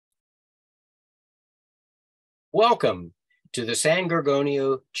Welcome to the San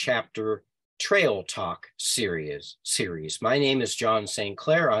Gorgonio Chapter Trail Talk series. My name is John St.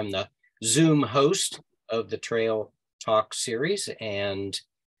 Clair. I'm the Zoom host of the Trail Talk series. And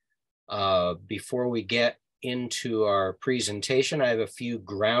before we get into our presentation, I have a few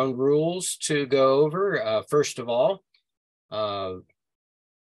ground rules to go over. First of all,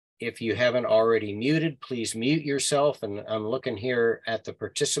 if you haven't already muted, please mute yourself. And I'm looking here at the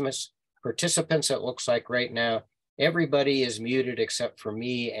participants, it looks like right now, everybody is muted except for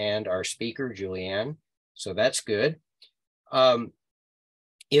me and our speaker, Juliann. So that's good.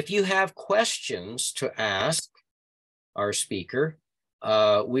 If you have questions to ask our speaker,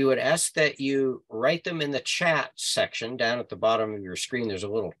 we would ask that you write them in the chat section down at the bottom of your screen. There's a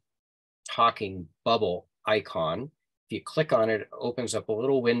little talking bubble icon. If you click on it, it opens up a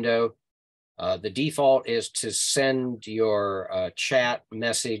little window. The default is to send your chat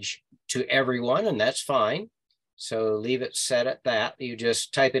message to everyone, and that's fine. So leave it set at that. You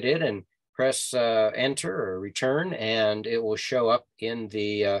just type it in and press enter or return, and it will show up in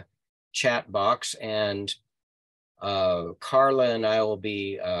the chat box. And Carla and I will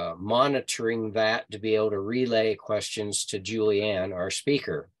be monitoring that to be able to relay questions to Juliann, our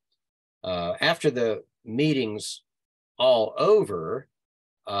speaker. After the meeting's all over,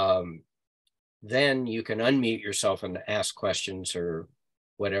 then you can unmute yourself and ask questions or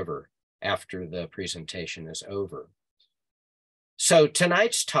whatever after the presentation is over. So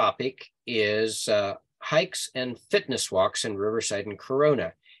tonight's topic is hikes and fitness walks in Riverside and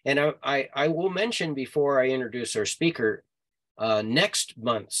Corona. And I will mention before I introduce our speaker, next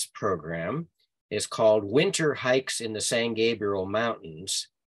month's program is called Winter Hikes in the San Gabriel Mountains.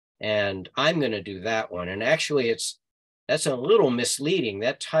 And I'm going to do that one. And actually that's a little misleading.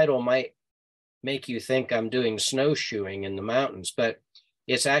 That title might make you think I'm doing snowshoeing in the mountains, but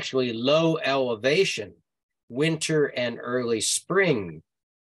it's actually low elevation, winter and early spring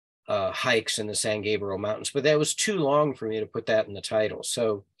hikes in the San Gabriel Mountains. But that was too long for me to put that in the title.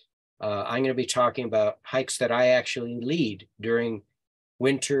 So I'm going to be talking about hikes that I actually lead during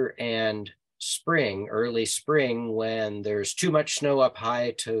winter and spring, early spring, when there's too much snow up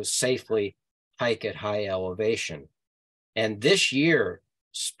high to safely hike at high elevation. And this year,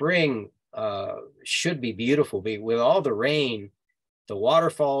 spring should be beautiful. With all the rain, the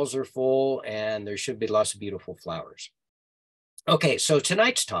waterfalls are full and there should be lots of beautiful flowers. Okay, so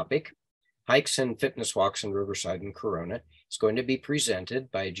tonight's topic, hikes and fitness walks in Riverside and Corona, is going to be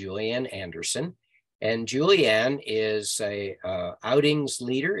presented by Juliann Anderson. And Juliann is a outings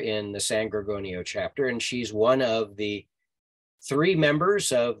leader in the San Gorgonio chapter, and she's one of the 3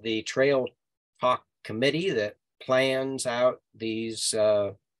 members of the Trail Talk committee that plans out these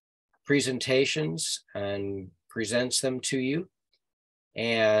presentations and presents them to you.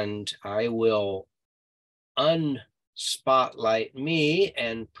 And I will unspotlight me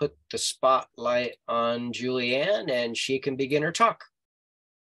and put the spotlight on Juliann, and she can begin her talk.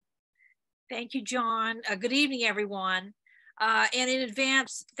 Thank you, John. Good evening, everyone. And in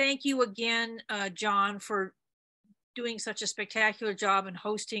advance, thank you again, John, for doing such a spectacular job in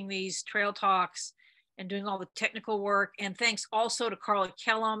hosting these trail talks and doing all the technical work. And thanks also to Carla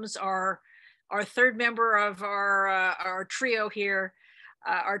Kellums, our 3rd member of our trio here,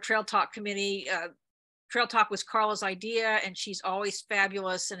 our Trail Talk committee. Trail Talk was Carla's idea, and she's always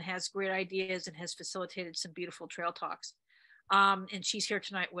fabulous and has great ideas and has facilitated some beautiful trail talks. And she's here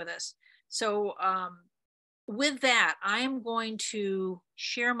tonight with us. So with that, I am going to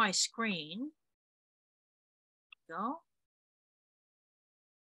share my screen. Go.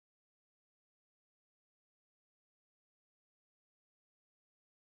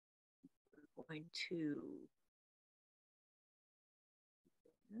 I'm going to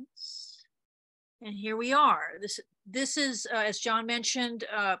this. And here we are. This is, as John mentioned,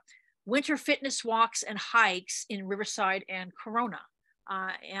 winter fitness walks and hikes in Riverside and Corona.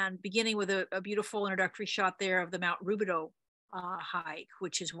 And beginning with a beautiful introductory shot there of the Mount Rubidoux hike,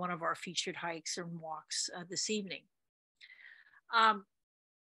 which is one of our featured hikes and walks this evening. Some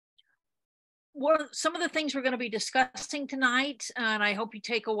of the things we're going to be discussing tonight, and I hope you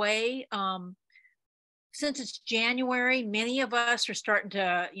take away, since it's January, many of us are starting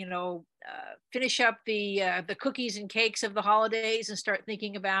to, finish up the cookies and cakes of the holidays and start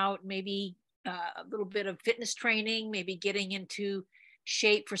thinking about maybe a little bit of fitness training, maybe getting into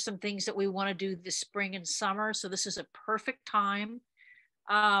shape for some things that we want to do this spring and summer. So this is a perfect time.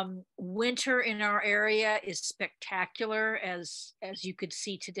 Winter in our area is spectacular, as you could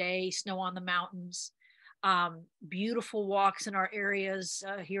see today, snow on the mountains, beautiful walks in our areas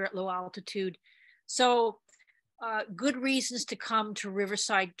here at low altitude. So good reasons to come to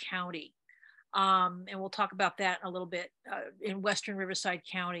Riverside County. And we'll talk about that in a little bit. In Western Riverside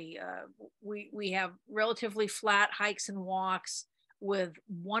County, we have relatively flat hikes and walks with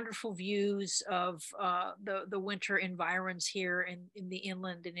wonderful views of the winter environs here in the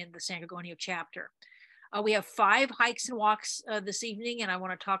inland and in the San Gorgonio chapter. We have 5 hikes and walks this evening, and I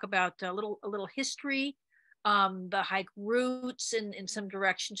want to talk about a little history, the hike routes, and some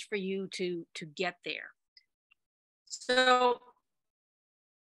directions for you to get there. So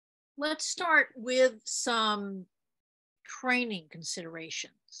let's start with some training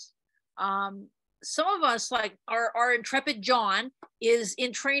considerations. Some of us, like our intrepid John, is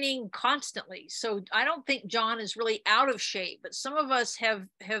in training constantly. So I don't think John is really out of shape, but some of us have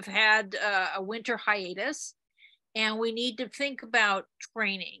had a winter hiatus, and we need to think about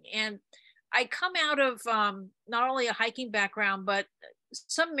training. And I come out of not only a hiking background, but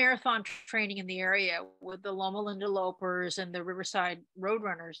some marathon training in the area with the Loma Linda Lopers and the Riverside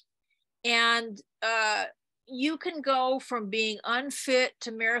Roadrunners. And you can go from being unfit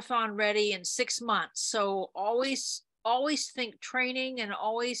to marathon ready in 6 months. So always think training, and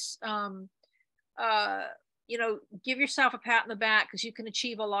always, give yourself a pat on the back, because you can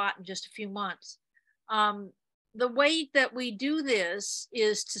achieve a lot in just a few months. The way that we do this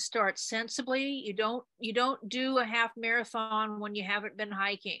is to start sensibly. You don't do a half marathon when you haven't been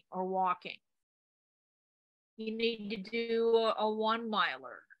hiking or walking. You need to do a 1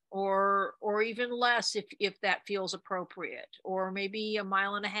 miler, or even less if that feels appropriate, or maybe a 1.5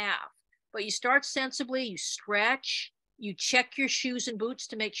 miles. But you start sensibly, you stretch, you check your shoes and boots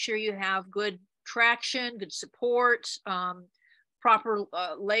to make sure you have good traction, good support, proper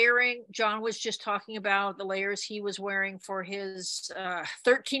layering. John was just talking about the layers he was wearing for his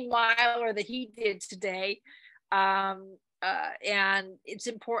 13-miler that he did today. And it's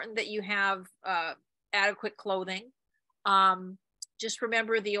important that you have adequate clothing. Just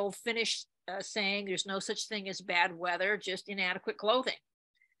remember the old Finnish saying, there's no such thing as bad weather, just inadequate clothing.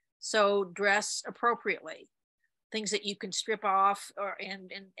 So dress appropriately. Things that you can strip off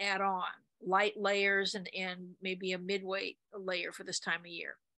and add on. Light layers and maybe a mid-weight layer for this time of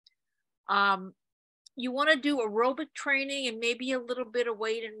year. You want to do aerobic training and maybe a little bit of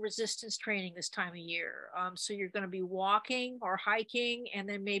weight and resistance training this time of year. So you're going to be walking or hiking, and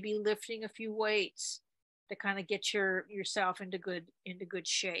then maybe lifting a few weights to kind of get yourself into good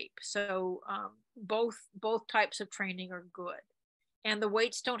shape. So both types of training are good, and the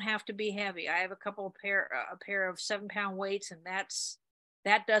weights don't have to be heavy. I have a pair of 7-pound weights, and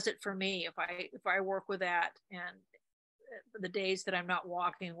that does it for me. If I work with that, and the days that I'm not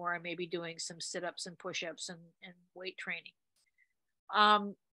walking, where I may be doing some sit-ups and push-ups and weight training.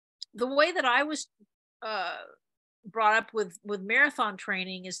 The way that I was brought up with marathon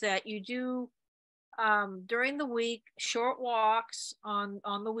training is that you do during the week short walks on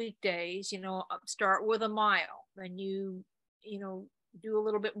the weekdays. Start with 1 mile, then you do a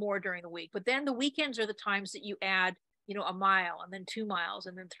little bit more during the week. But then the weekends are the times that you add 1 mile, and then 2 miles,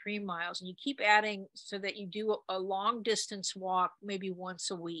 and then 3 miles, and you keep adding, so that you do a long distance walk maybe once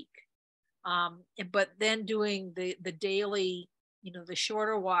a week. But then doing the daily, the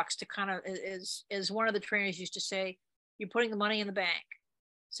shorter walks, to kind of, as one of the trainers used to say, you're putting the money in the bank.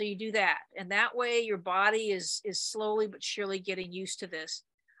 So you do that, and that way your body is slowly but surely getting used to this.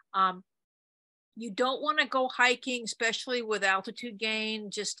 You don't want to go hiking, especially with altitude gain,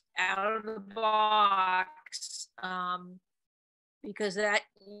 just out of the box, because that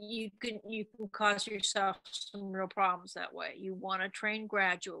you can cause yourself some real problems that way. You want to train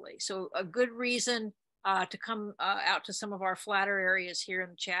gradually. So a good reason to come out to some of our flatter areas here in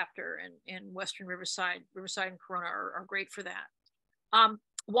the chapter, and in Western Riverside and Corona are great for that.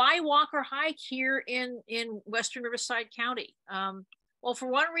 Why walk or hike here in Western Riverside County? Well, for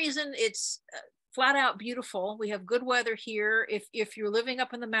one reason, it's flat out beautiful. We have good weather here. If you're living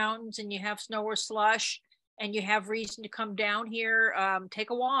up in the mountains and you have snow or slush and you have reason to come down here, take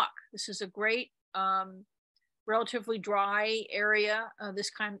a walk. This is a great, relatively dry area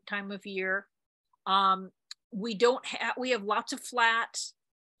this time of year. We have lots of flat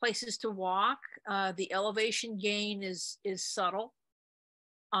places to walk. The elevation gain is subtle.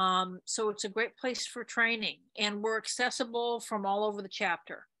 So it's a great place for training, and we're accessible from all over the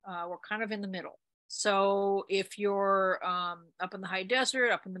chapter. We're kind of in the middle. So if you're up in the high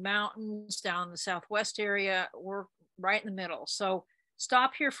desert, up in the mountains, down in the southwest area, we're right in the middle. So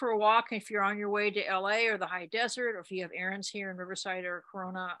stop here for a walk if you're on your way to LA or the high desert, or if you have errands here in Riverside or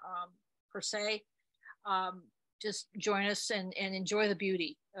Corona per se. Just join us and enjoy the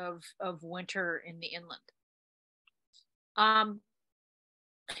beauty of winter in the inland.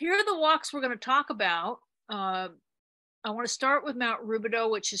 Here are the walks we're going to talk about. I want to start with Mount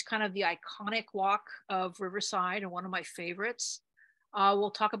Rubidoux, which is kind of the iconic walk of Riverside and one of my favorites. We'll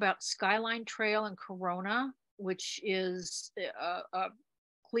talk about Skyline Trail in Corona, which is a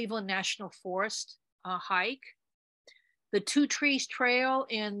Cleveland National Forest hike. The Two Trees Trail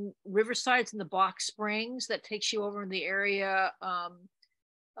in Riverside's in the Box Springs that takes you over in the area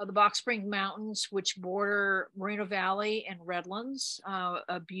of the Box Spring Mountains, which border Moreno Valley and Redlands,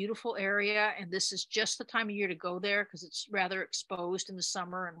 a beautiful area. And this is just the time of year to go there because it's rather exposed in the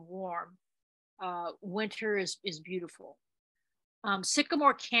summer and warm. Winter is beautiful.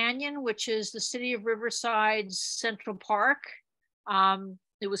 Sycamore Canyon, which is the city of Riverside's Central Park.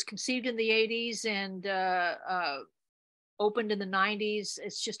 It was conceived in the 80s and opened in the 90s.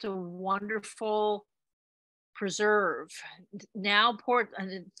 It's just a wonderful preserve. Now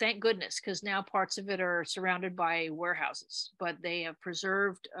thank goodness, because now parts of it are surrounded by warehouses, but they have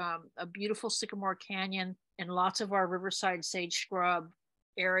preserved a beautiful Sycamore Canyon and lots of our Riverside sage scrub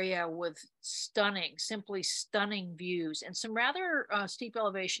area with simply stunning views and some rather steep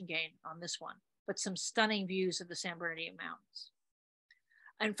elevation gain on this one, but some stunning views of the San Bernardino Mountains.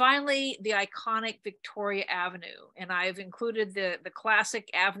 And finally, the iconic Victoria Avenue. And I've included the classic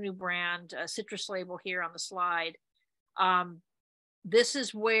Avenue brand citrus label here on the slide. This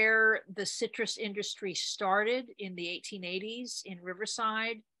is where the citrus industry started in the 1880s in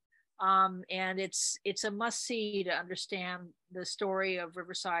Riverside. And it's a must-see to understand the story of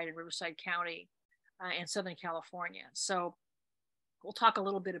Riverside and Riverside County and Southern California. So we'll talk a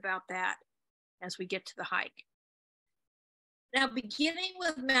little bit about that as we get to the hike. Now, beginning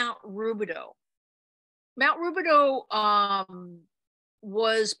with Mount Rubidoux. Mount Rubidoux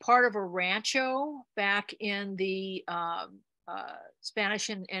was part of a rancho back in the Spanish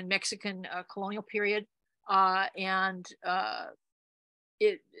and Mexican colonial period, and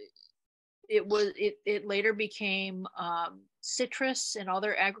it later became citrus and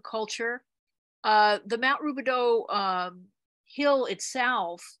other agriculture. The Mount Rubidoux hill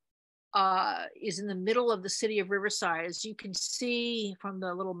itself is in the middle of the city of Riverside. As you can see from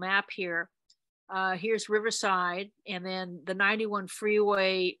the little map here, here's Riverside, and then the 91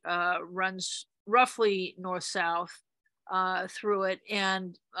 freeway runs roughly north-south through it,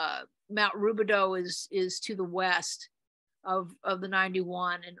 and Mount Rubidoux is to the west of the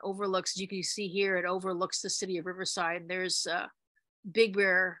 91 and overlooks, as you can see here, it overlooks the city of Riverside. And there's Big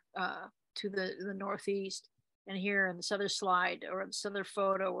Bear to the northeast. And here in this other slide or this other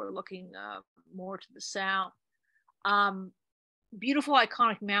photo, we're looking more to the south. Beautiful,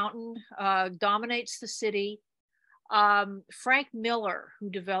 iconic mountain, dominates the city. Frank Miller,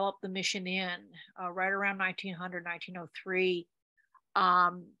 who developed the Mission Inn right around 1900, 1903,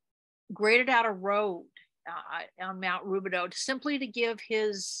 graded out a road on Mount Rubidoux simply to give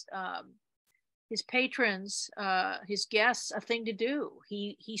his patrons, his guests, a thing to do.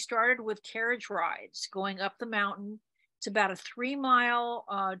 He started with carriage rides going up the mountain. It's about a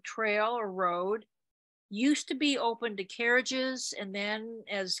 3-mile trail or road. Used to be open to carriages, and then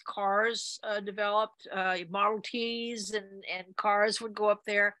as cars developed, Model Ts and cars would go up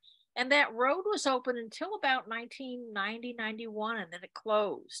there. And that road was open until about 1990, 91, and then it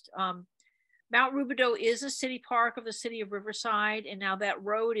closed. Mount Rubidoux is a city park of the city of Riverside, and now that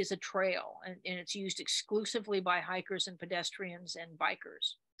road is a trail, and it's used exclusively by hikers and pedestrians and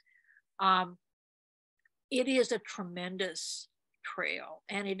bikers. It is a tremendous trail,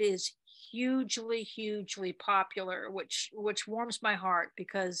 and it is hugely, hugely popular, which warms my heart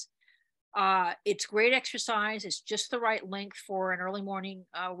because it's great exercise. It's just the right length for an early morning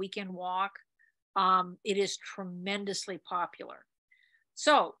weekend walk. It is tremendously popular.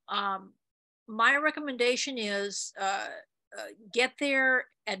 So, my recommendation is get there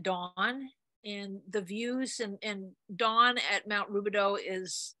at dawn, and the views and dawn at Mount Rubidoux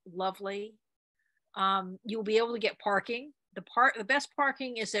is lovely. You'll be able to get parking. The best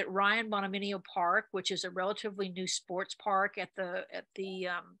parking is at Ryan Bonominio Park, which is a relatively new sports park at the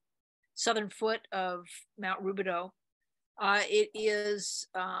southern foot of Mount Rubidoux. It is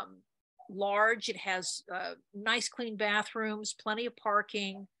large. It has nice, clean bathrooms, plenty of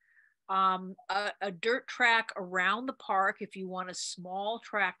parking. A dirt track around the park if you want a small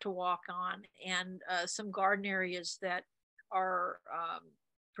track to walk on, and some garden areas that are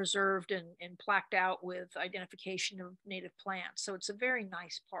preserved and plaqued out with identification of native plants. So it's a very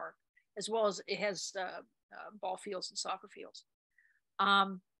nice park, as well as it has ball fields and soccer fields.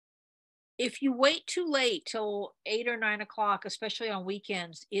 If you wait too late till 8 or 9 o'clock, especially on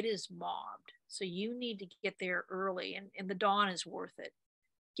weekends, it is mobbed. So you need to get there early, and the dawn is worth it.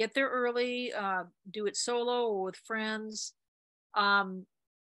 Get there early, do it solo or with friends, and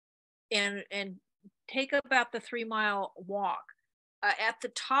take about the 3-mile walk. At the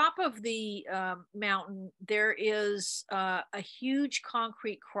top of the mountain, there is a huge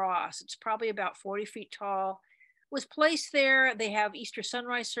concrete cross. It's probably about 40 feet tall. Was placed there. They have Easter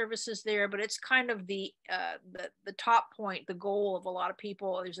sunrise services there, but it's kind of the top point, the goal of a lot of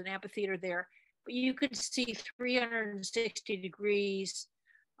people. There's an amphitheater there, but you could see 360 degrees,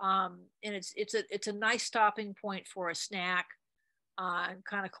 and it's a nice stopping point for a snack. And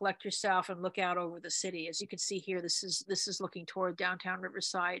kind of collect yourself and look out over the city. As you can see here, this is looking toward downtown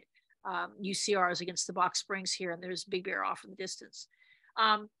Riverside. UCR is against the Box Springs here, and there's Big Bear off in the distance.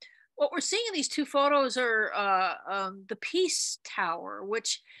 What we're seeing in these two photos are the Peace Tower,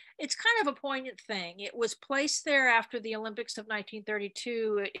 which it's kind of a poignant thing. It was placed there after the Olympics of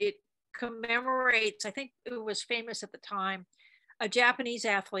 1932. It commemorates, I think it was famous at the time, a Japanese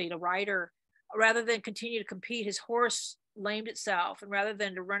athlete, a rider. Rather than continue to compete, his horse lamed itself, and rather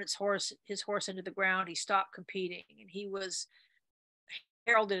than to run his horse into the ground, he stopped competing, and he was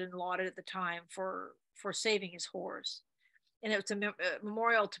heralded and lauded at the time for saving his horse. And it's a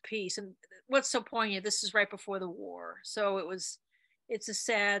memorial to peace. And what's so poignant, this is right before the war, so it's a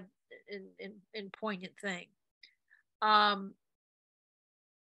sad and poignant thing.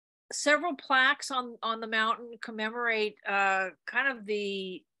 Several plaques on the mountain commemorate kind of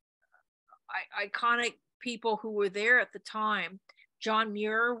the iconic people who were there at the time. John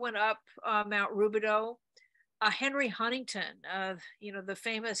Muir went up Mount Rubidoux. Henry Huntington, the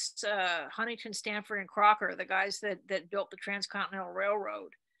famous Huntington, Stanford, and Crocker, the guys that built the Transcontinental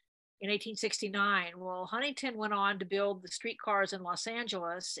Railroad in 1869. Well, Huntington went on to build the streetcars in Los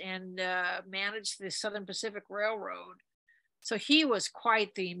Angeles and managed the Southern Pacific Railroad. So he was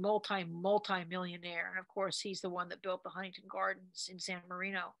quite the multi-millionaire. And of course, he's the one that built the Huntington Gardens in San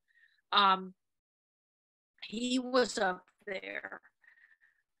Marino. He was up there,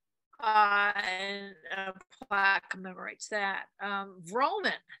 and a plaque commemorates that.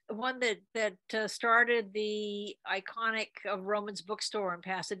 Vroman, the one that started the iconic Vroman's bookstore in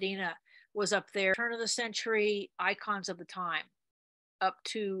Pasadena, was up there. Turn of the century icons of the time, up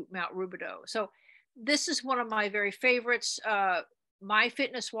to Mount Rubidoux. So this is one of my very favorites. My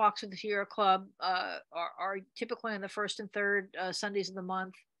fitness walks with the Sierra Club are typically on the first and third Sundays of the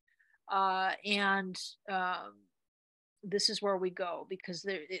month. This is where we go because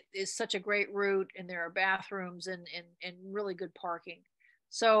it is such a great route, and there are bathrooms and really good parking.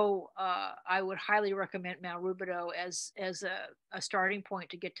 So I would highly recommend Mount Rubidoux as a starting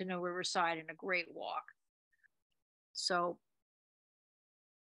point to get to know Riverside, and a great walk. So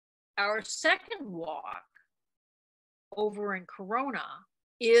our second walk over in Corona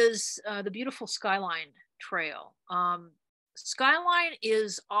is the beautiful Skyline Trail. Skyline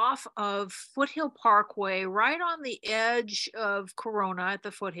is off of Foothill Parkway, right on the edge of Corona at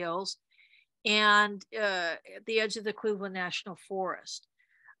the foothills, and at the edge of the Cleveland National Forest.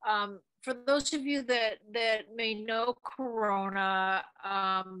 For those of you that may know Corona,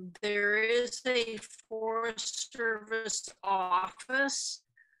 there is a Forest Service office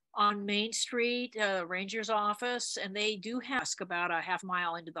on Main Street, Ranger's office, and they do ask about a half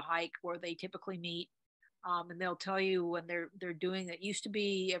mile into the hike where they typically meet. And they'll tell you when they're doing it. Used to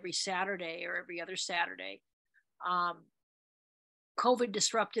be every Saturday or every other Saturday. COVID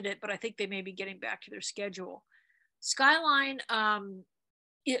disrupted it, but I think they may be getting back to their schedule. Skyline,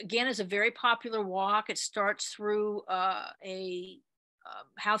 again, is a very popular walk. It starts through a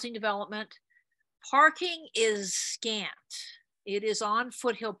housing development. Parking is scant. It is on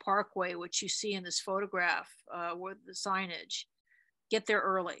Foothill Parkway, which you see in this photograph with the signage. Get there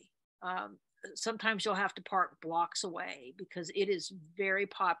early. Sometimes you'll have to park blocks away because it is very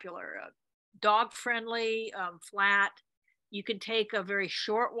popular. Dog friendly, flat. You can take a very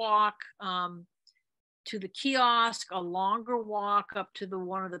short walk to the kiosk, a longer walk up to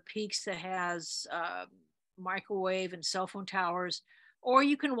one of the peaks that has microwave and cell phone towers, or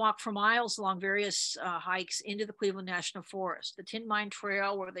you can walk for miles along various hikes into the Cleveland National Forest. The Tin Mine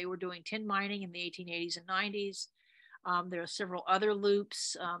Trail, where they were doing tin mining in the 1880s and 90s. There are several other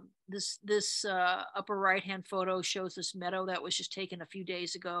loops. This upper right-hand photo shows this meadow that was just taken a few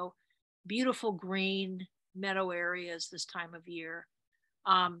days ago. Beautiful green meadow areas this time of year.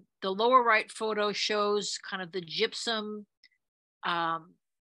 The lower right photo shows kind of the gypsum towers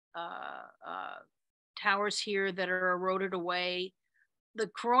here that are eroded away. The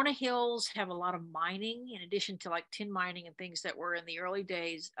Corona Hills have a lot of mining, in addition to like tin mining and things that were in the early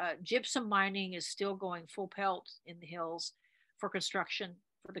days. Gypsum mining is still going full pelt in the hills for construction,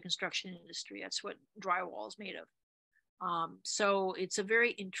 for the construction industry. That's what drywall is made of. So it's a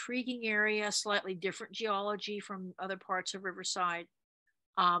very intriguing area, slightly different geology from other parts of Riverside.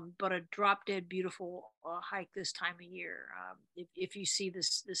 but a drop dead beautiful hike this time of year. If you see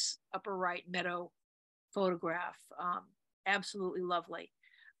this upper right meadow photograph, absolutely lovely.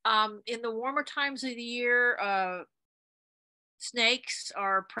 In the warmer times of the year, snakes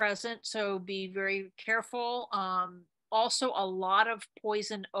are present, so be very careful. Also, a lot of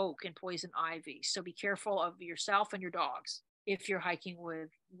poison oak and poison ivy, so be careful of yourself and your dogs if you're hiking with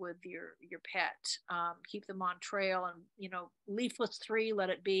your pet. Keep them on trail, and leaflets 3, let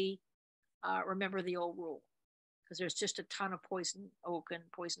it be. Remember the old rule, because there's just a ton of poison oak and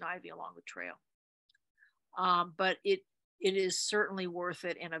poison ivy along the trail. But it is certainly worth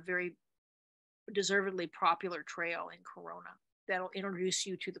it, and a very deservedly popular trail in Corona that'll introduce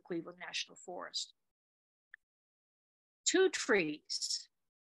you to the Cleveland National Forest. Two Trees.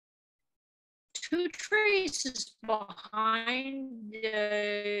 Two Trees is behind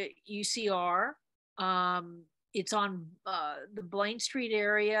UCR. It's on the Blaine Street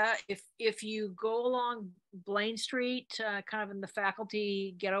area. If you go along Blaine Street, kind of in the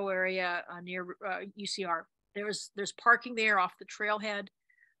faculty ghetto area near UCR, there's parking there off the trailhead.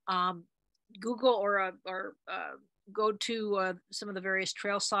 Google or go to some of the various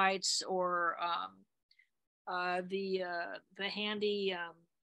trail sites, or the handy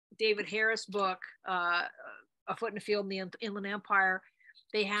David Harris book, A Foot in the Field in the Inland Empire.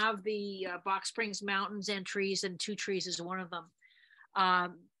 They have the Box Springs Mountains entries, and Two Trees is one of them.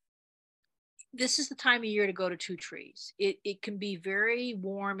 This is the time of year to go to Two Trees. It can be very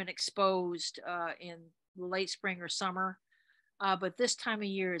warm and exposed in late spring or summer, but this time of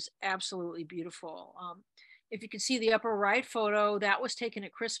year is absolutely beautiful. If you can see the upper right photo, that was taken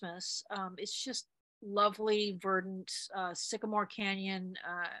at Christmas. It's just lovely, verdant Sycamore Canyon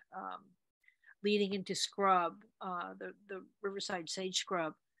leading into scrub, the Riverside sage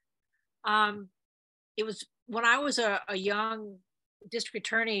scrub. It was when I was a young district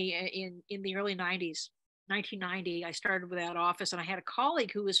attorney in the early 90s, 1990, I started with that office, and I had a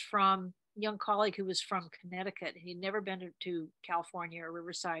colleague who was from Connecticut. He'd never been to California or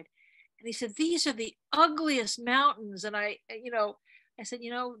Riverside. And he said, "These are the ugliest mountains." And I said,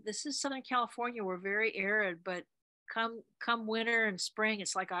 this is Southern California. We're very arid, but come winter and spring,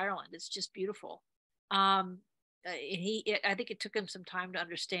 it's like Ireland. It's just beautiful. And I think it took him some time to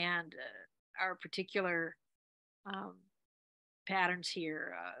understand our particular patterns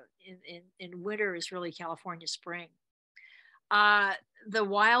here. In winter is really California spring. The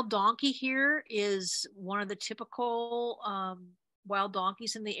wild donkey here is one of the typical wild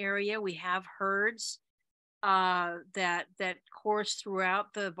donkeys in the area. We have herds that course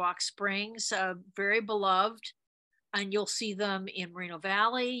throughout the Box Springs, very beloved, and you'll see them in Moreno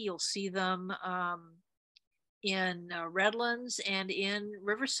Valley. You'll see them in Redlands and in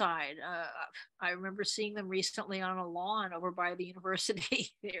Riverside. I remember seeing them recently on a lawn over by the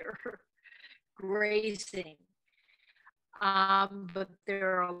university. They're grazing. But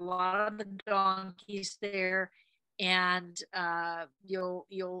there are a lot of the donkeys there, and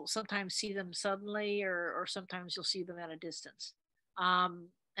you'll sometimes see them suddenly, or sometimes you'll see them at a distance.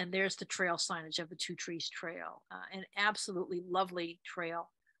 And there's the trail signage of the Two Trees Trail, an absolutely lovely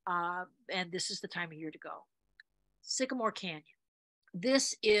trail. And this is the time of year to go. Sycamore Canyon.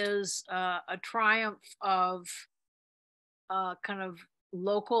 This is a triumph of kind of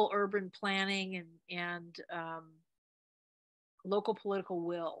local urban planning and local political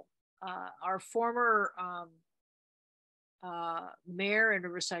will. Our former mayor in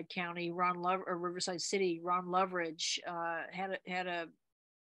Riverside County, Riverside City, Ron Loveridge, had a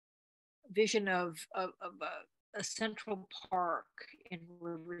vision of a central park in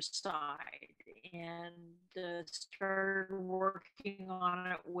Riverside, and started working on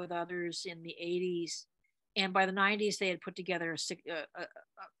it with others in the 80s. And by the 90s, they had put together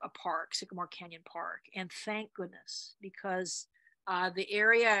a park, Sycamore Canyon Park. And thank goodness, because the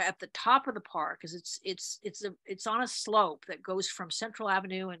area at the top of the park is it's on a slope that goes from Central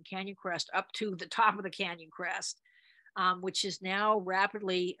Avenue and Canyon Crest up to the top of the Canyon Crest, which is now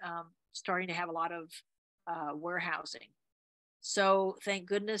rapidly starting to have a lot of warehousing. So thank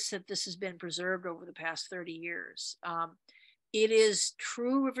goodness that this has been preserved over the past 30 years. It is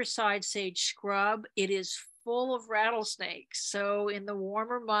true Riverside sage scrub. It is full of rattlesnakes. So in the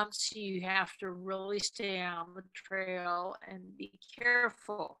warmer months, you have to really stay on the trail and be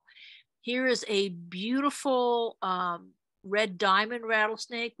careful. Here is a beautiful red diamond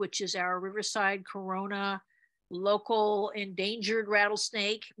rattlesnake, which is our Riverside Corona local endangered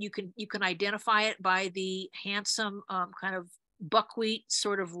rattlesnake. You can identify it by the handsome kind of buckwheat,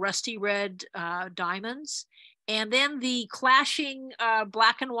 sort of rusty red diamonds. And then the clashing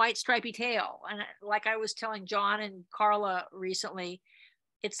black and white stripy tail. And like I was telling John and Carla recently,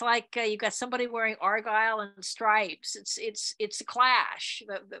 It's like you've got somebody wearing argyle and stripes. It's a clash.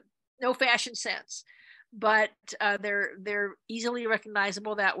 No fashion sense, but they're easily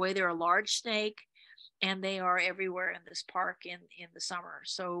recognizable that way. They're a large snake, and they are everywhere in this park in the summer.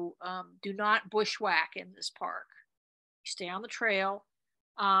 So do not bushwhack in this park. Stay on the trail,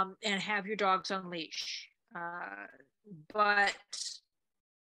 and have your dogs on leash. But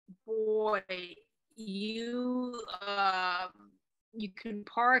boy, you you can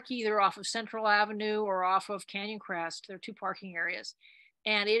park either off of Central Avenue or off of Canyon Crest. There are two parking areas,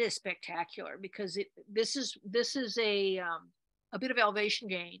 and it is spectacular because this is a bit of elevation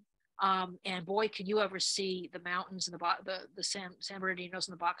gain. And boy, can you ever see the mountains and the San Bernardinos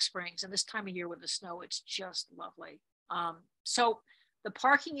and the Box Springs. And this time of year with the snow, it's just lovely. So the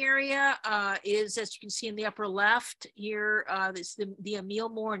parking area is, as you can see in the upper left here, it's the Emil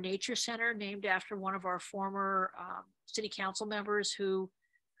Moore Nature Center, named after one of our former city council members who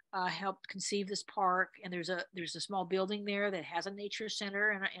helped conceive this park. And there's a small building there that has a nature center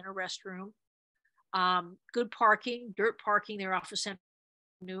and a restroom. Good parking, dirt parking there off of Central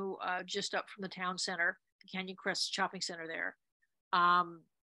Avenue, just up from the town center, the Canyon Crest Shopping Center there.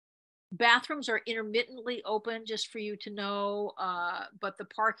 Bathrooms are intermittently open, just for you to know, but the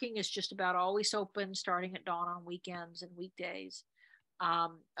parking is just about always open, starting at dawn on weekends and weekdays, and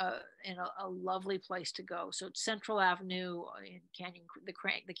a lovely place to go. So it's Central Avenue in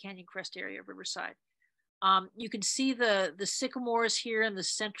the Canyon Crest area of Riverside. You can see the sycamores here in the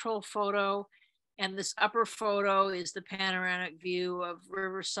central photo, and this upper photo is the panoramic view of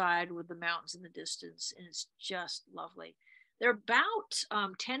Riverside with the mountains in the distance, and it's just lovely. They're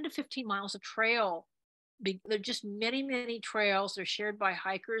about 10 to 15 miles of trail. They're just many, many trails. They're shared by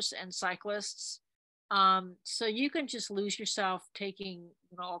hikers and cyclists. So you can just lose yourself taking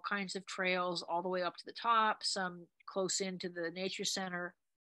all kinds of trails all the way up to the top, some close into the nature center,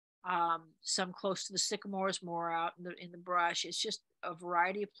 some close to the sycamores, more out in the brush. It's just a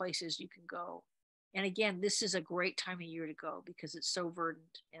variety of places you can go. And again, this is a great time of year to go because it's so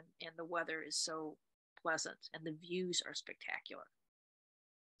verdant and the weather is so pleasant and the views are spectacular.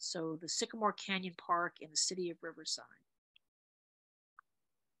 So the Sycamore Canyon Park in the city of Riverside.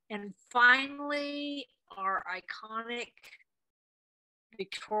 And finally, our iconic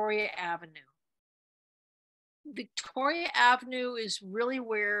Victoria Avenue. Victoria Avenue is really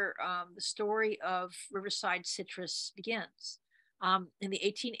where the story of Riverside citrus begins. In the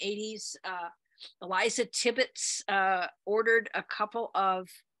 1880s, Eliza Tibbets ordered a couple of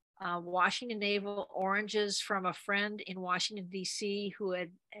Washington navel oranges from a friend in Washington, D.C. who had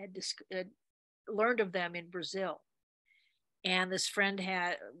learned of them in Brazil. And this friend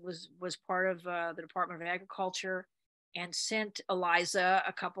was part of the Department of Agriculture and sent Eliza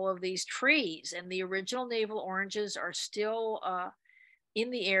a couple of these trees. And the original navel oranges are still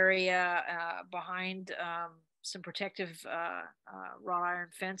in the area behind some protective wrought iron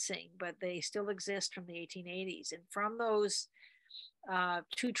fencing, but they still exist from the 1880s. And from those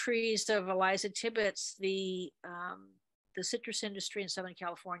two trees of Eliza Tibbets, the citrus industry in Southern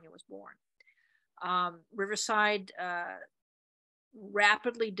California was born. Riverside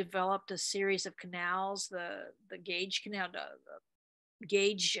rapidly developed a series of canals, the Gage Canal,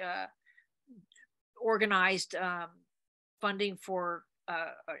 Gage organized funding for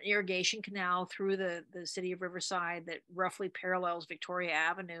an irrigation canal through the city of Riverside that roughly parallels Victoria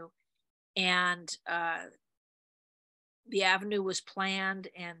Avenue. And the avenue was planned,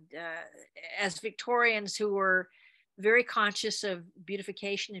 and as Victorians who were very conscious of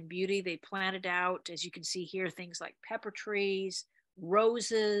beautification and beauty, they planted out, as you can see here, things like pepper trees,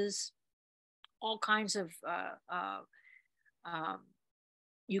 roses, all kinds of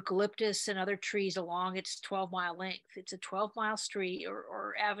eucalyptus and other trees along its 12-mile length. It's a 12-mile street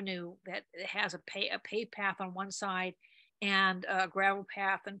or avenue that has a paved path on one side and a gravel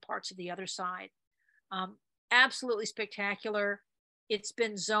path on parts of the other side. Absolutely spectacular. It's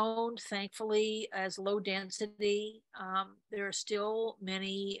been zoned, thankfully, as low density. There are still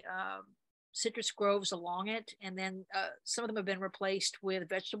many citrus groves along it, and then some of them have been replaced with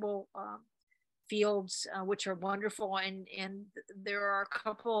vegetable fields, which are wonderful. And there are a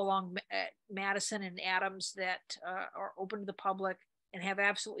couple along Madison and Adams that are open to the public and have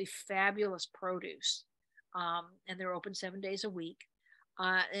absolutely fabulous produce. And they're open 7 days a week.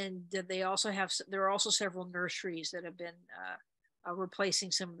 And they also have, there are also several nurseries that have been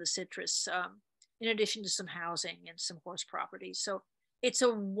replacing some of the citrus, in addition to some housing and some horse properties. So it's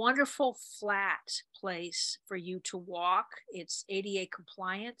a wonderful flat place for you to walk. It's ADA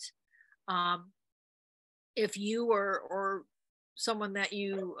compliant. If you or someone that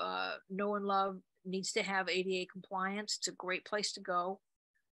you know and love needs to have ADA compliance, it's a great place to go.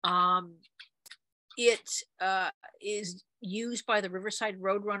 It is used by the Riverside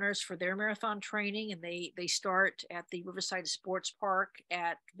Roadrunners for their marathon training, and they start at the Riverside Sports Park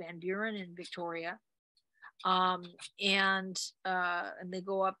at Van Buren in Victoria, and they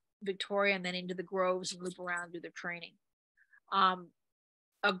go up Victoria and then into the Groves and loop around and do their training.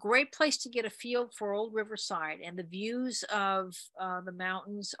 A great place to get a feel for Old Riverside, and the views of the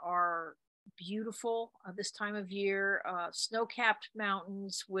mountains are beautiful this time of year. Snow-capped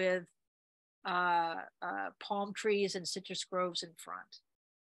mountains with palm trees and citrus groves in front.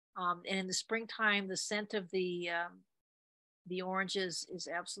 And in the springtime, the scent of the oranges is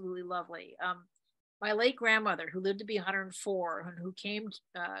absolutely lovely. My late grandmother, who lived to be 104, and who came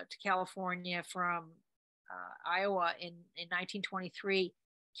to California from Iowa in 1923,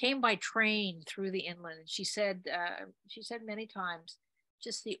 came by train through the inland. And she said many times,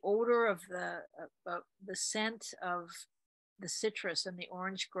 just the odor of the scent of the citrus and the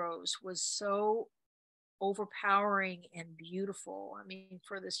orange groves was so overpowering and beautiful. I mean,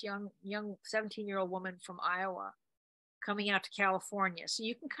 for this young 17-year-old woman from Iowa coming out to California. So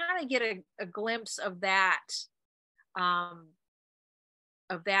you can kind of get a glimpse of that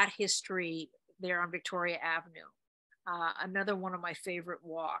history there on Victoria Avenue. Another one of my favorite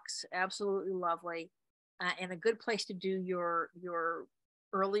walks, absolutely lovely, and a good place to do your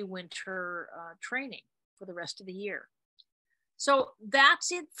early winter training for the rest of the year. So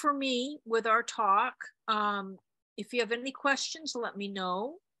that's it for me with our talk. If you have any questions, let me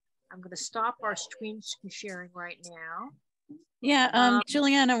know. I'm going to stop our screen sharing right now. Yeah,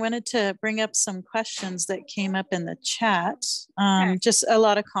 Juliann, I wanted to bring up some questions that came up in the chat. Okay. Just a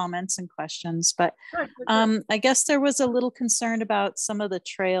lot of comments and questions, but Good. I guess there was a little concern about some of the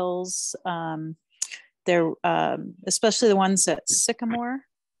trails there, especially the ones at Sycamore.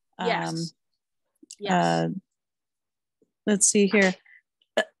 Yes. Yes. Let's see here.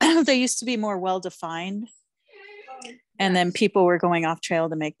 They used to be more well-defined. And then people were going off trail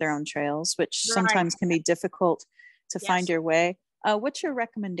to make their own trails, which sometimes can be difficult to find your way. What's your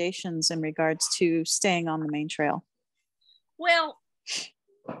recommendations in regards to staying on the main trail? Well,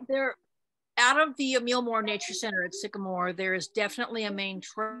 out of the Emil Moore Nature Center at Sycamore, there is definitely a main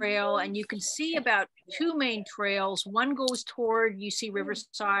trail, and you can see about two main trails. One goes toward UC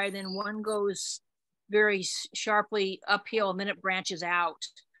Riverside, and one goes very sharply uphill, and then it branches out.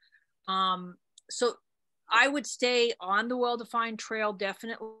 So I would stay on the well-defined trail,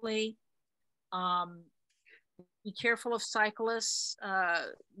 definitely. Be careful of cyclists.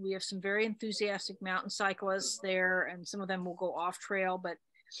 We have some very enthusiastic mountain cyclists there, and some of them will go off trail, but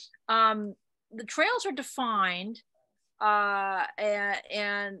the trails are defined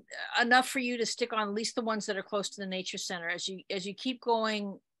and enough for you to stick on at least the ones that are close to the nature center. As you keep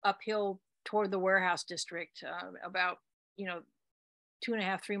going uphill toward the warehouse district, about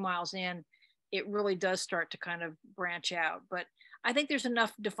 2.5, 3 miles in, it really does start to kind of branch out. But I think there's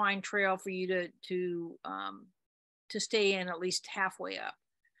enough defined trail for you to stay in at least halfway up.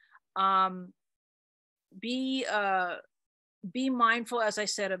 Be mindful, as I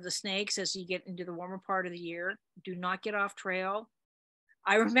said, of the snakes as you get into the warmer part of the year. Do not get off trail.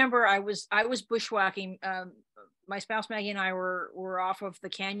 I remember I was bushwhacking. My spouse Maggie and I were off of the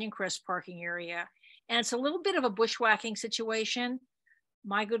Canyon Crest parking area, and it's a little bit of a bushwhacking situation.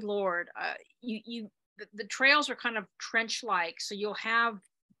 My good Lord, the trails are kind of trench-like, so you'll have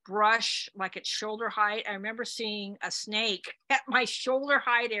brush like at shoulder height. I remember seeing a snake at my shoulder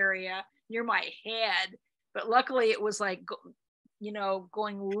height area near my head, but luckily it was like,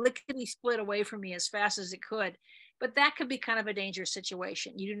 going lickety split away from me as fast as it could. But that could be kind of a dangerous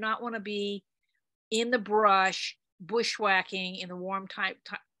situation. You do not want to be in the brush bushwhacking in the warm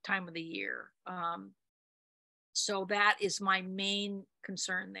time of the year. So that is my main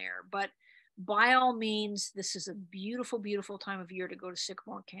concern there. But by all means, this is a beautiful, beautiful time of year to go to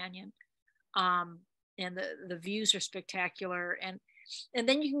Sycamore Canyon. And the views are spectacular. And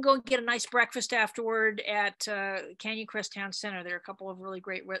then you can go get a nice breakfast afterward at Canyon Crest Town Center. There are a couple of really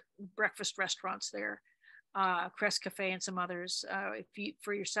great breakfast restaurants there, Crest Cafe and some others,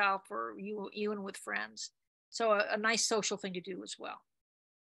 for yourself or you and with friends. So a nice social thing to do as well.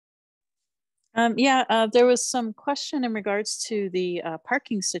 There was some question in regards to the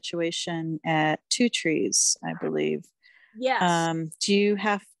parking situation at Two Trees, I believe. Yes. Do you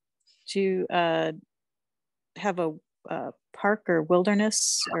have to have a park or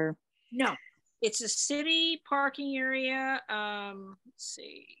wilderness or? No, it's a city parking area. Let's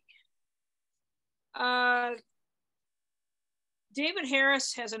see. David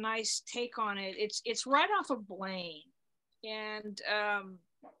Harris has a nice take on it. It's right off of Blaine, and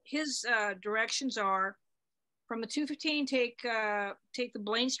his directions are From the 215, take the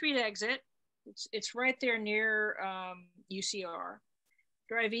Blaine Street exit. It's right there near UCR.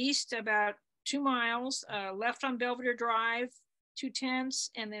 Drive east about 2 miles, left on Belvedere Drive, 2/10,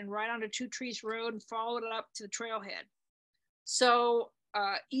 and then right onto Two Trees Road and follow it up to the trailhead. So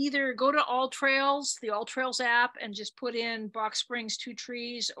either go to All Trails, the All Trails app, and just put in Box Springs, Two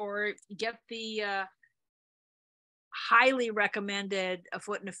Trees, or get the highly recommended A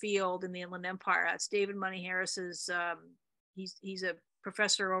Foot in a Field in the Inland Empire. That's David Money Harris's, he's a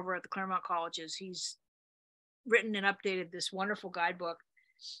professor over at the Claremont Colleges. He's written and updated this wonderful guidebook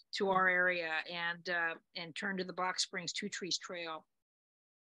to our area, and turned to the Box Springs Two Trees Trail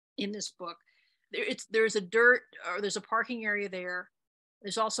in this book. There's a parking area there.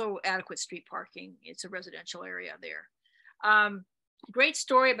 There's also adequate street parking. It's a residential area there. Great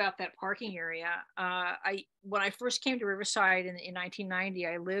story about that parking area. When I first came to Riverside in 1990,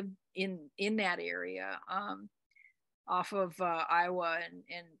 I lived in that area, off of Iowa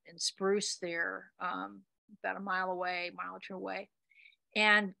and Spruce there, about a mile or two away.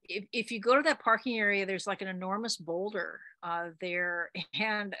 And if you go to that parking area, there's like an enormous boulder there.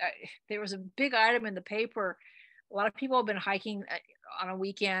 And there was a big item in the paper. A lot of people have been hiking on a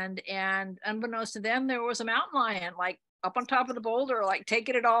weekend, and unbeknownst to them, there was a mountain lion like up on top of the boulder, like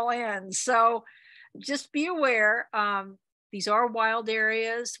taking it all in. So just be aware. These are wild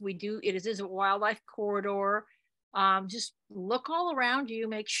areas. It is a wildlife corridor. Just look all around you,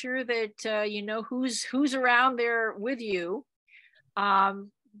 make sure that you know who's around there with you.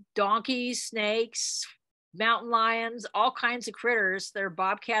 Donkeys, snakes, mountain lions, all kinds of critters. There are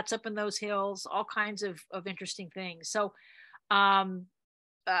bobcats up in those hills, all kinds of interesting things. So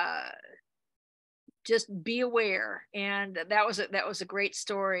just be aware. And that was a great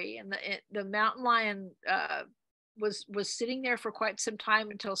story. And the mountain lion was sitting there for quite some time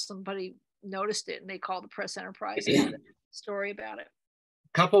until somebody noticed it, and they called the Press Enterprise and had a story about it.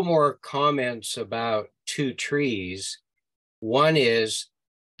 A couple more comments about Two Trees. One is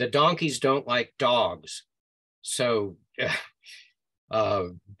the donkeys don't like dogs, so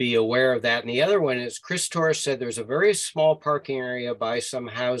be aware of that. And the other one is Chris Torres said there's a very small parking area by some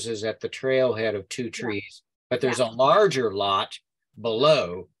houses at the trailhead of Two Trees, but there's a larger lot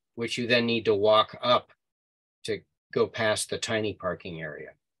below, which you then need to walk up to go past the tiny parking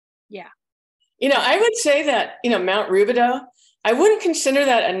area. Yeah. I would say that, Mount Rubidoux, I wouldn't consider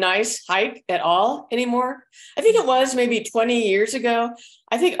that a nice hike at all anymore. I think it was maybe 20 years ago.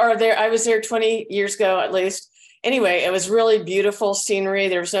 I was there 20 years ago at least. Anyway, it was really beautiful scenery.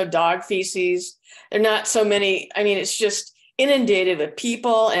 There was no dog feces. There are not so many. I mean, it's just inundated with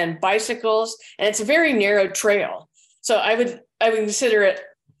people and bicycles, and it's a very narrow trail. So I would consider it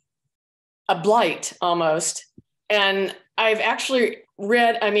a blight almost. And I've actually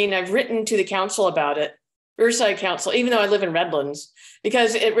I've written to the council about it, Riverside Council, even though I live in Redlands,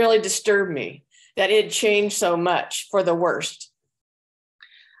 because it really disturbed me that it changed so much for the worst.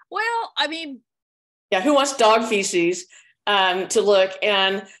 Well, I mean, yeah, who wants dog feces to look,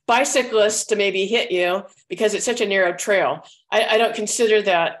 and bicyclists to maybe hit you because it's such a narrow trail? I don't consider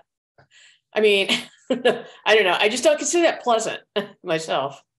that. I mean, I don't know. I just don't consider that pleasant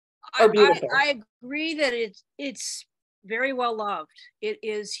myself or beautiful. I agree that it's very well loved. It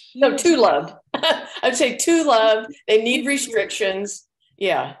is huge. No, too loved. I'd say too loved. They need restrictions.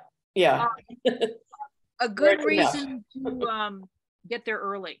 Yeah. A good reason to get there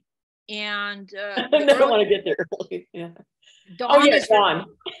early. And I don't want to get there early. Yeah. Dawn is very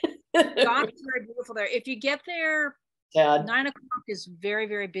beautiful there. If you get there, 9 o'clock is very,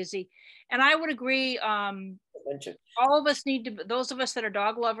 very busy. And I would agree. All of us need to, those of us that are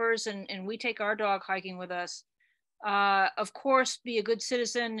dog lovers, and we take our dog hiking with us, of course, be a good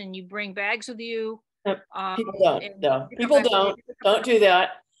citizen, and you bring bags with you. People don't. No, people don't do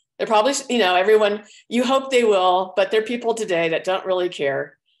that. They're probably, everyone, you hope they will, but there are people today that don't really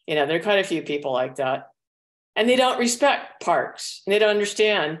care. There are quite a few people like that. And they don't respect parks. And they don't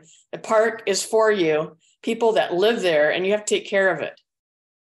understand the park is for you, people that live there, and you have to take care of it.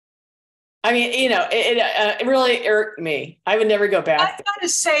 I mean, it really irked me. I would never go back. I gotta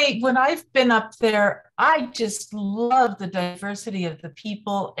say, when I've been up there, I just love the diversity of the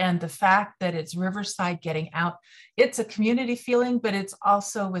people and the fact that it's Riverside getting out. It's a community feeling, but it's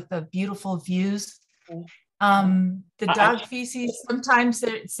also with the beautiful views. The dog feces, sometimes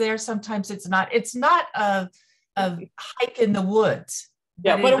it's there, sometimes it's not. It's not a hike in the woods.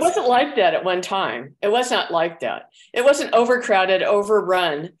 Yeah, but it wasn't like that at one time. It was not like that. It wasn't overcrowded,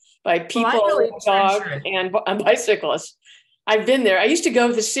 overrun by people, dogs, and bicyclists. I've been there. I used to go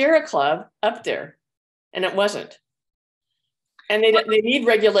to the Sierra Club up there, and it wasn't. and they need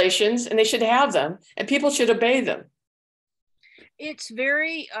regulations, and they should have them, and people should obey them. It's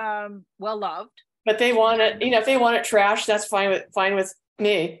very well loved. But they want it, if they want it trashed, that's fine with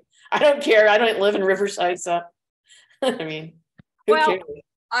me. I don't care. I don't live in Riverside, so I mean, who cares?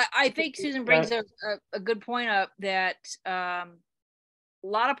 I think Susan brings a good point up that a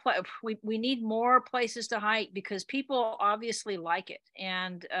lot of we need more places to hike because people obviously like it,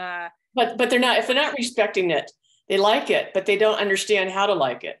 and but they're not, if they're not respecting it, they like it, but they don't understand how to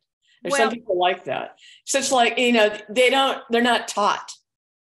like it. There's some people like that. So it's like, they're not taught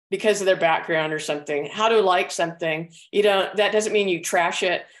because of their background or something, how to like something. That doesn't mean you trash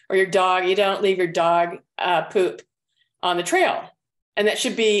it, or you don't leave your dog poop on the trail. And that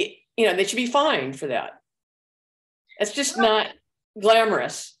should be, they should be fined for that. It's just not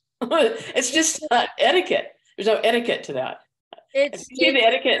glamorous. It's just not etiquette. There's no etiquette to that. If you see the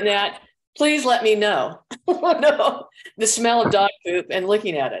etiquette in that, please let me know. No, the smell of dog poop and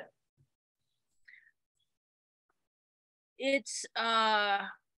looking at it. It's yeah,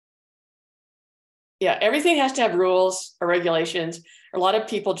 everything has to have rules or regulations. A lot of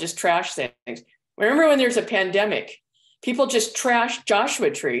people just trash things. Remember when there's a pandemic, people just trashed Joshua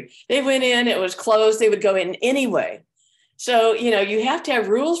Tree. They went in, it was closed, they would go in anyway. So, you have to have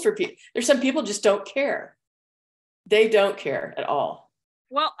rules for people. There's some people just don't care. They don't care at all.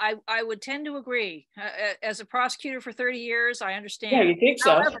 Well, I would tend to agree. As a prosecutor for 30 years, I understand. Yeah, you think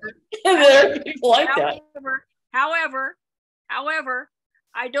so? There are people like that. However,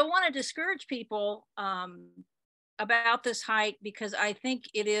 I don't want to discourage people about this hike because I think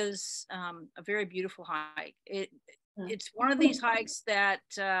it is a very beautiful hike. It's one of these hikes that,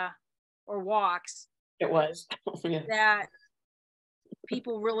 or walks. It was. Yeah. That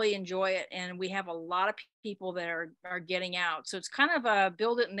people really enjoy it, and we have a lot of people that are getting out. So it's kind of a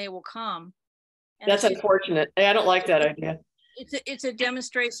build it and they will come. And that's unfortunate. I don't like that idea. It's a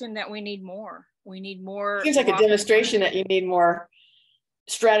demonstration that we need more. We need more. It seems like a demonstration that you need more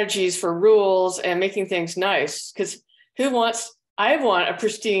strategies for rules and making things nice. Because I want a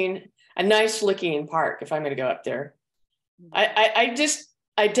pristine, a nice looking park if I'm going to go up there.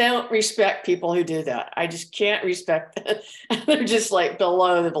 I don't respect people who do that. I just can't respect that. They're just like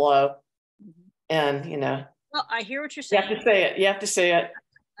below the blow. And, Well, I hear what you're saying. You have to say it.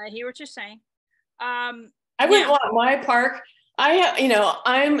 I hear what you're saying. I wouldn't want my park.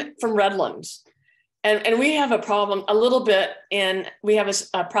 I'm from Redlands, and we have a problem a little bit we have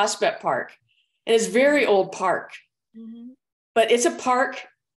a Prospect Park, and it's a very old park, but it's a park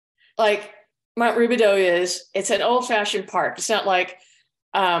like Mount Rubidoux is. It's an old fashioned park. It's not like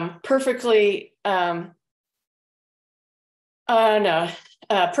perfectly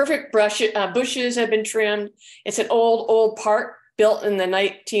perfect bushes have been trimmed. It's an old park built in the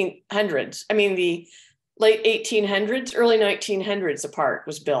 1900s. I mean, the late 1800s, early 1900s, the park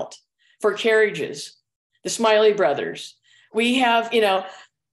was built for carriages, the Smiley brothers. We have,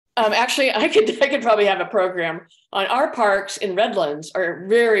 actually I could probably have a program on our parks in Redlands are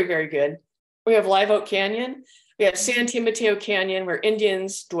very, very good. We have Live Oak Canyon. We have San Mateo Canyon where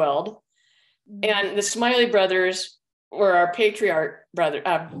Indians dwelled. And the Smiley brothers were our patriarchs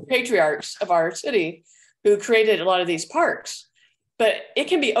of our city who created a lot of these parks. But it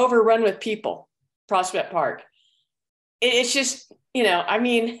can be overrun with people, Prospect Park. It's just, I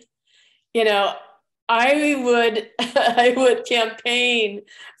would campaign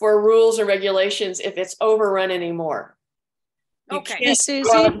for rules and regulations if it's overrun anymore. Okay, Susie.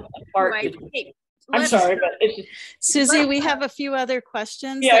 I'm sorry, but it's just, Susie, we have a few other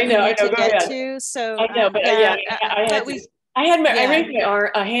questions. Yeah, I know. To Go get ahead. to. So I know, but I raised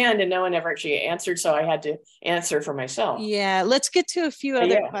my hand and no one ever actually answered, so I had to answer for myself. Yeah, let's get to a few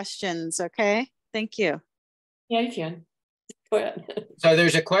other questions. Okay, thank you. Yeah, you can. Go ahead. So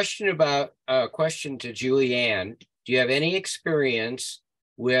there's a question to Juliann. Do you have any experience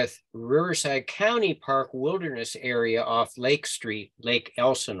with Riverside County Park Wilderness area off Lake Street, Lake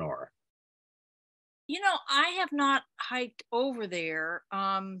Elsinore? I have not hiked over there.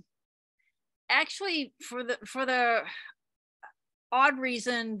 Actually, for the odd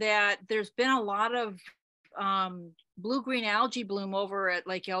reason that there's been a lot of blue-green algae bloom over at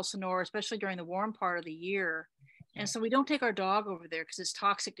Lake Elsinore, especially during the warm part of the year. And so we don't take our dog over there because it's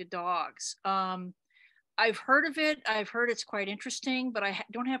toxic to dogs. I've heard of it. I've heard it's quite interesting, but I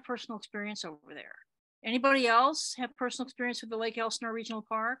don't have personal experience over there. Anybody else have personal experience with the Lake Elsinore Regional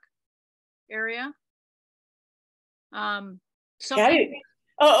Park area? Patty.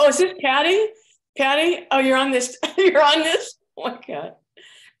 Oh, is this Patty? Patty? Oh, you're on this. You're on this? Oh my God.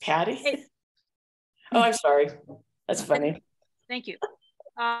 Patty? Hey. Oh, I'm sorry. That's funny. Thank you.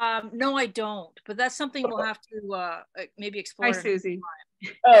 No, I don't, but that's something we'll have to maybe explore. Hi, Susie.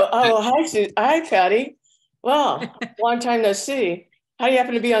 Oh, hi, hi, Patty. Well, long time no see. How do you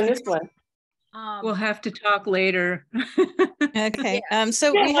happen to be on this one? We'll have to talk later. Okay. Yeah.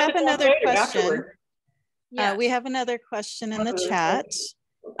 So Yeah, we have another question. afterward. Yes. We have another question in the chat.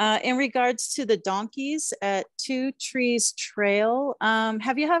 In regards to the donkeys at Two Trees Trail,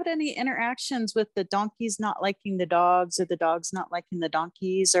 have you had any interactions with the donkeys not liking the dogs or the dogs not liking the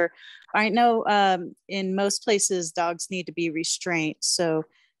donkeys? Or I know in most places dogs need to be restrained, so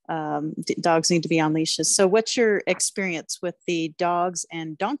dogs need to be on leashes. So what's your experience with the dogs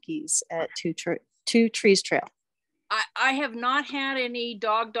and donkeys at Two Trees Trail? I have not had any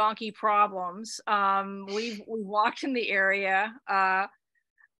dog donkey problems. We've walked in the area.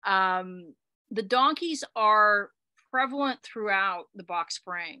 The donkeys are prevalent throughout the Box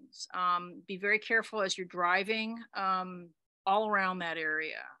Springs. Be very careful as you're driving all around that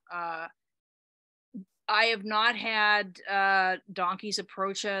area. I have not had donkeys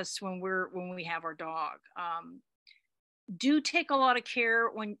approach us when we have our dog. Do take a lot of care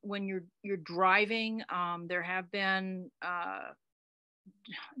when you're driving. There have been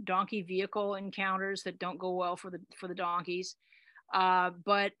donkey vehicle encounters that don't go well for the donkeys.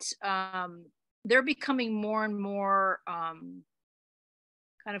 But they're becoming more and more kind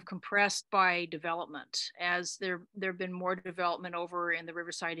of compressed by development, as there have been more development over in the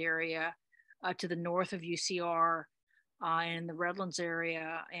Riverside area to the north of UCR and the Redlands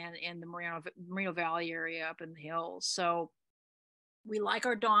area and the Moreno Valley area up in the hills. So we like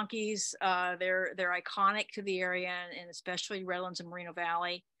our donkeys. They're iconic to the area, and especially Redlands and Moreno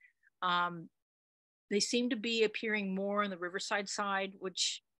Valley. They seem to be appearing more on the Riverside side,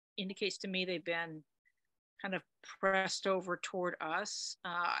 which indicates to me they've been kind of pressed over toward us.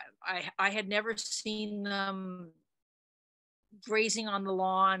 I had never seen them grazing on the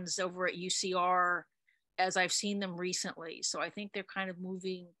lawns over at UCR as I've seen them recently. So I think they're kind of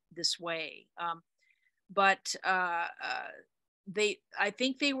moving this way. But I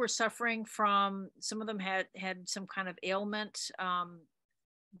think they were suffering from, some of them had some kind of ailment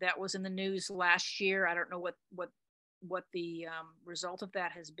that was in the news last year. I don't know what the result of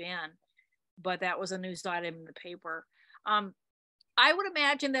that has been, but that was a news item in the paper. I would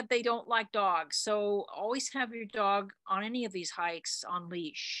imagine that they don't like dogs. So always have your dog on any of these hikes on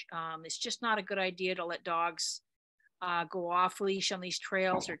leash. It's just not a good idea to let dogs go off leash on these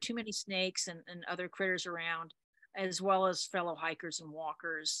trails. There are too many snakes and other critters around, as well as fellow hikers and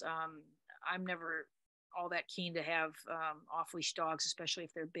walkers. I'm never all that keen to have off-leash dogs, especially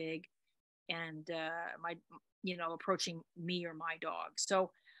if they're big and approaching me or my dog.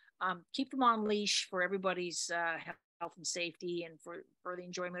 So keep them on leash for everybody's health and safety, and for the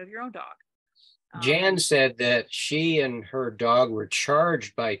enjoyment of your own dog. Jan said that she and her dog were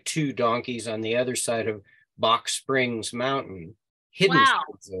charged by two donkeys on the other side of Box Springs Mountain, hidden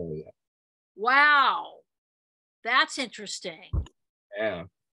area. Wow, that's interesting. Yeah.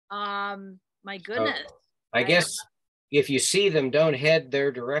 My goodness. I guess if you see them, don't head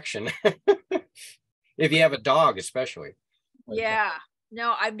their direction. If you have a dog, especially. Yeah.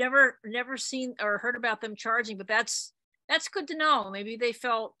 No, I've never seen or heard about them charging, but that's good to know. Maybe they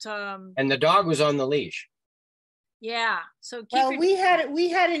felt and the dog was on the leash. Yeah. So we had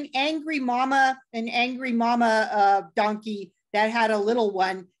an angry mama donkey that had a little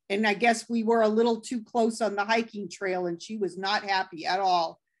one, and I guess we were a little too close on the hiking trail, and she was not happy at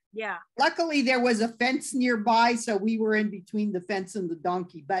all. Yeah. Luckily, there was a fence nearby, so we were in between the fence and the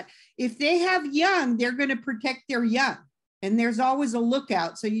donkey. But if they have young, they're going to protect their young. And there's always a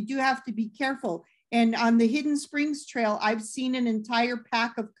lookout. So you do have to be careful. And on the Hidden Springs Trail, I've seen an entire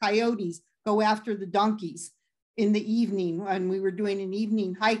pack of coyotes go after the donkeys in the evening when we were doing an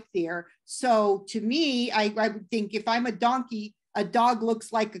evening hike there. So to me, I would think if I'm a donkey, a dog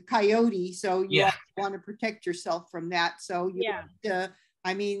looks like a coyote. So you want to protect yourself from that. So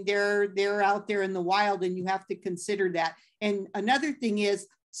I mean, they're out there in the wild, and you have to consider that. And another thing is,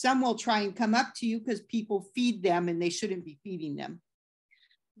 some will try and come up to you because people feed them, and they shouldn't be feeding them.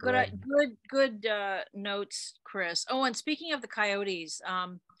 Good notes, Chris. Oh, and speaking of the coyotes,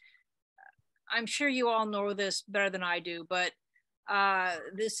 I'm sure you all know this better than I do, but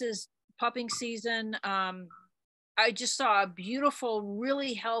this is pupping season. I just saw a beautiful,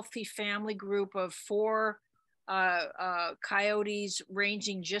 really healthy family group of 4 coyotes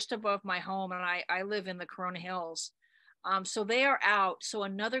ranging just above my home, and I live in the Corona Hills. So they are out. So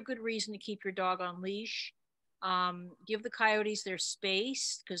another good reason to keep your dog on leash. Give the coyotes their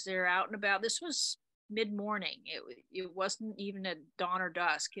space because they're out and about. This was mid-morning. It wasn't even at dawn or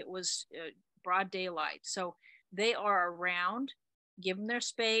dusk. It was broad daylight. So they are around. give them their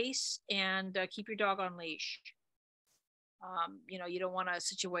space, and keep your dog on leash. You know, you don't want a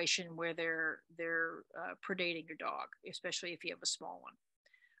situation where they're predating your dog, especially if you have a small one.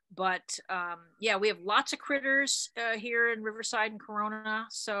 But yeah, we have lots of critters here in Riverside and Corona,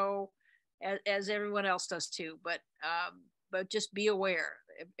 so as everyone else does too. But just be aware,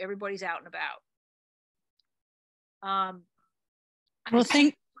 everybody's out and about. Well,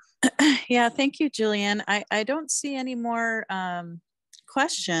 thank you, Juliann. I don't see any more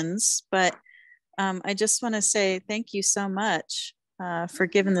questions, but I just want to say thank you so much for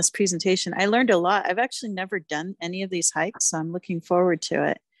giving this presentation. I learned a lot. I've actually never done any of these hikes, so I'm looking forward to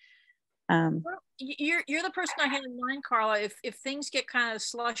it. Well, you're the person I had in mind, Carla. If things get kind of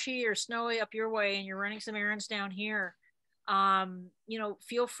slushy or snowy up your way and you're running some errands down here, you know,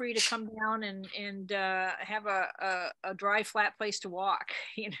 feel free to come down and have a dry, flat place to walk.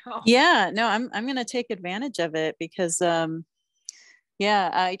 You know. Yeah, no, I'm going to take advantage of it because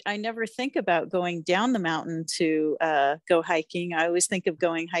yeah, I never think about going down the mountain to go hiking. I always think of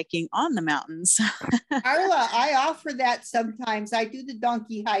going hiking on the mountains. Carla, I offer that sometimes. I do the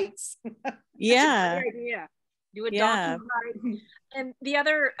donkey hikes. Yeah. That's a great idea. Do a donkey hike. And the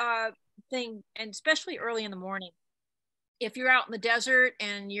other thing, and especially early in the morning, if you're out in the desert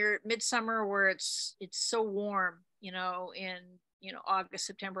and you're midsummer where it's so warm, you know, in August,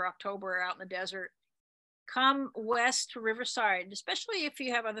 September, October, out in the desert, come west to Riverside, especially if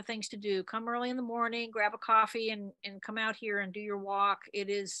you have other things to do. Come early in the morning, grab a coffee, and come out here and do your walk. It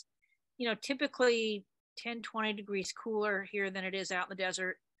is, you know, typically 10, 20 degrees cooler here than it is out in the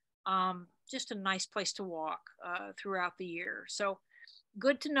desert. Just a nice place to walk throughout the year. So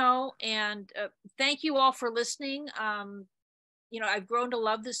good to know. And thank you all for listening. You know, I've grown to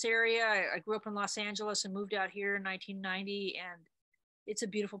love this area. I grew up in Los Angeles and moved out here in 1990, and it's a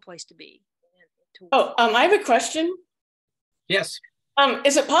beautiful place to be. Oh, I have a question. Yes.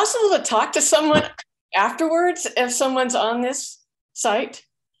 Is it possible to talk to someone afterwards if someone's on this site?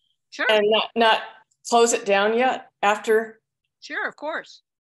 Sure. And not close it down yet after? Sure, of course.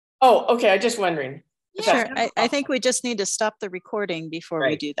 Oh, okay. I'm just wondering. Sure. I think we just need to stop the recording before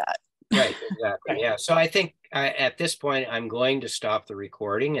we do that. Right, exactly. Yeah. So I think at this point, I'm going to stop the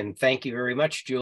recording, and thank you very much, Julie.